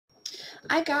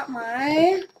I got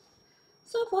my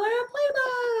Sephora Play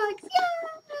Box!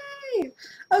 Yay!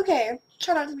 Okay,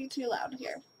 try not to be too loud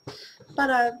here. But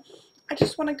I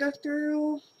just want to go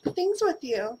through things with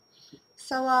you.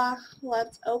 So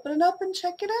let's open it up and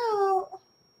check it out.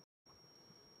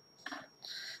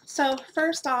 So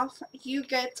first off, you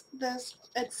get this,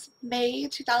 it's May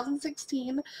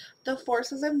 2016, The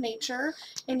Forces of Nature,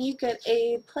 and you get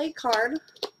a play card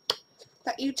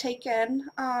that you take in.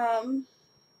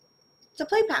 It's a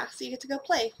play pass, so you get to go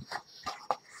play.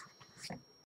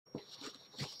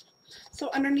 So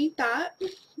underneath that,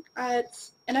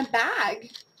 it's in a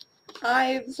bag.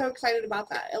 I'm so excited about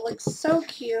that. It looks so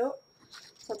cute.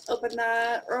 So let's open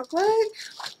that real quick.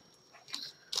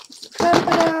 Let's cut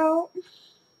it out.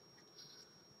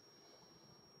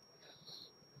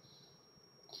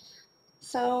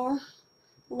 So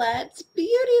let's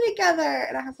beauty together.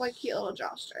 And it has like cute little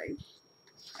drawstring.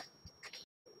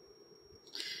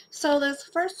 So this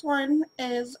first one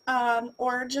is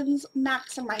Origins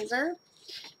Maximizer.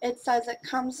 It says it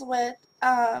comes with,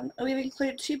 we've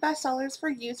included 2 bestsellers for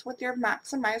use with your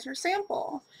Maximizer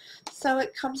sample. So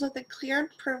it comes with a Clear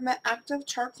Improvement Active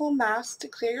Charcoal Mask to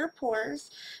clear your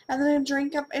pores, and then a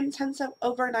Drink Up Intensive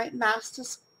Overnight Mask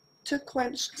to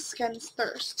quench skin's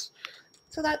thirst.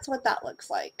 So that's what that looks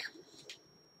like.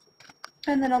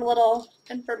 And then a little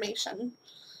information,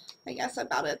 I guess,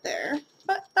 about it there.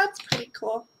 But that's pretty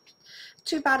cool.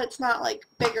 Too bad it's not like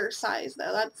bigger size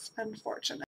though. That's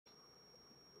unfortunate.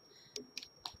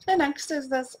 The next is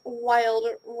this Wild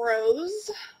Rose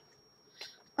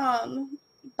by,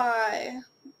 I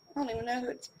don't even know who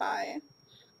it's by.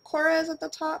 Cora is at the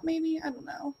top maybe? I don't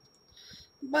know.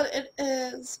 But it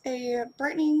is a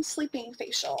brightening sleeping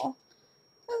facial.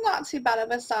 It's not too bad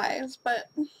of a size, but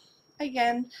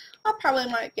again, I'll probably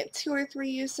might get 2 or 3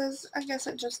 uses. I guess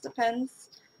it just depends.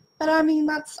 But I mean,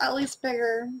 that's at least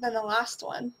bigger than the last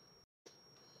one.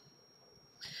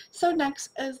 So next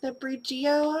is the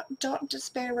Brigio Don't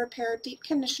Despair Repair Deep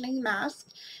Conditioning Mask,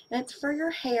 and it's for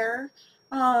your hair.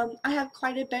 I have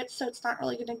quite a bit, so it's not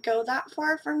really going to go that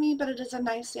far for me, but it is a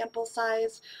nice sample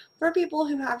size for people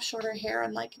who have shorter hair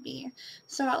unlike me.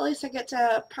 So at least I get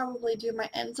to probably do my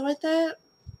ends with it,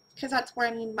 because that's where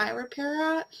I need my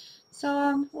repair at.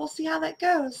 So we'll see how that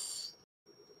goes.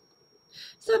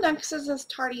 So next is this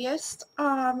Tarteist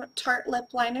Tarte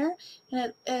Lip Liner, and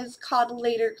it is called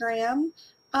Latergram.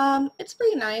 It's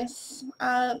pretty nice.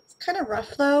 It's kind of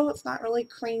rough though. It's not really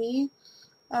creamy.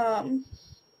 But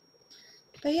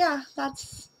yeah,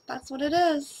 that's what it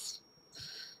is.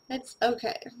 It's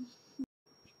okay.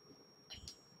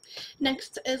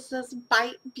 Next is this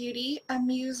Bite Beauty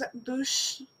Amuse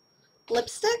Bouche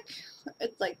lipstick.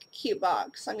 It's like a cute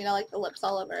box. I mean, I like the lips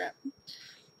all over it.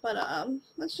 But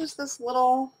it's just this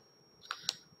little,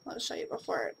 I'll show you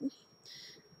before it,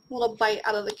 little bite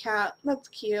out of the cat. That's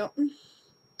cute.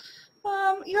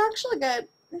 You actually get,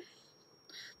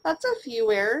 that's a few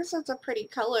wears. It's a pretty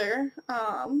color.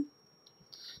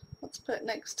 Let's put it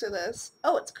next to this.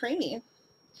 Oh, it's creamy.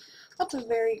 That's a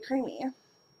very creamy.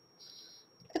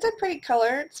 It's a pretty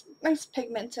color. It's nice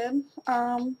pigmented.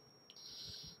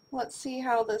 Let's see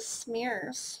how this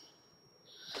smears.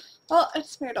 Well, it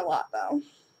smeared a lot though.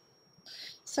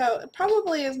 So it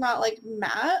probably is not like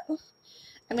matte.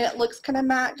 I mean, it looks kind of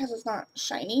matte because it's not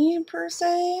shiny per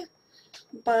se,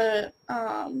 but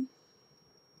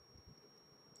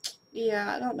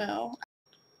yeah, I don't know.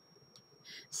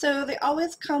 So they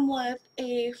always come with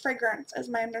a fragrance, as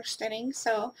my understanding.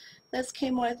 So this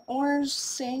came with Orange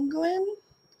Sanguine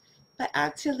by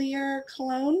Atelier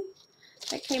Cologne.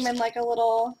 It came in like a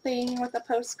little thing with a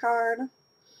postcard,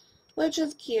 which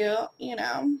is cute, you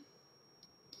know.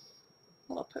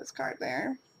 Little postcard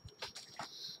there.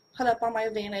 Put up on my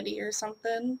vanity or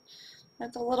something.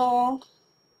 It's a little,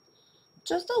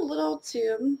 just a little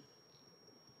tube.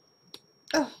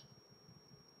 Oh.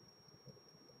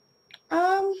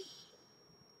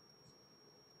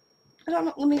 I don't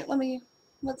know,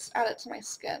 let's add it to my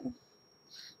skin.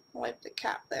 Wipe the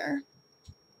cap there.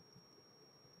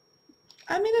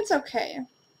 I mean, it's okay.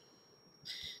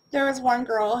 There was one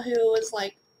girl who was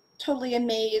like totally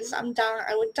amazed. I'm down,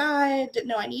 I would die, didn't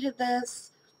know I needed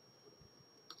this.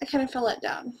 I kind of feel let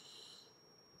down.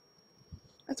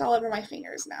 It's all over my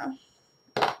fingers now.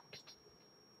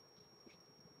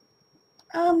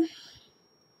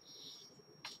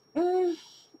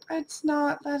 It's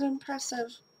not that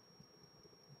impressive.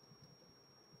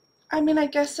 I mean, I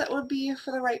guess it would be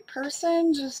for the right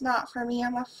person, just not for me.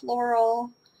 I'm a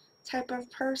floral type of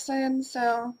person,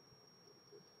 so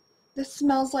this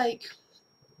smells like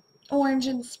orange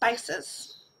and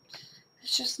spices.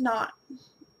 It's just not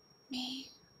me.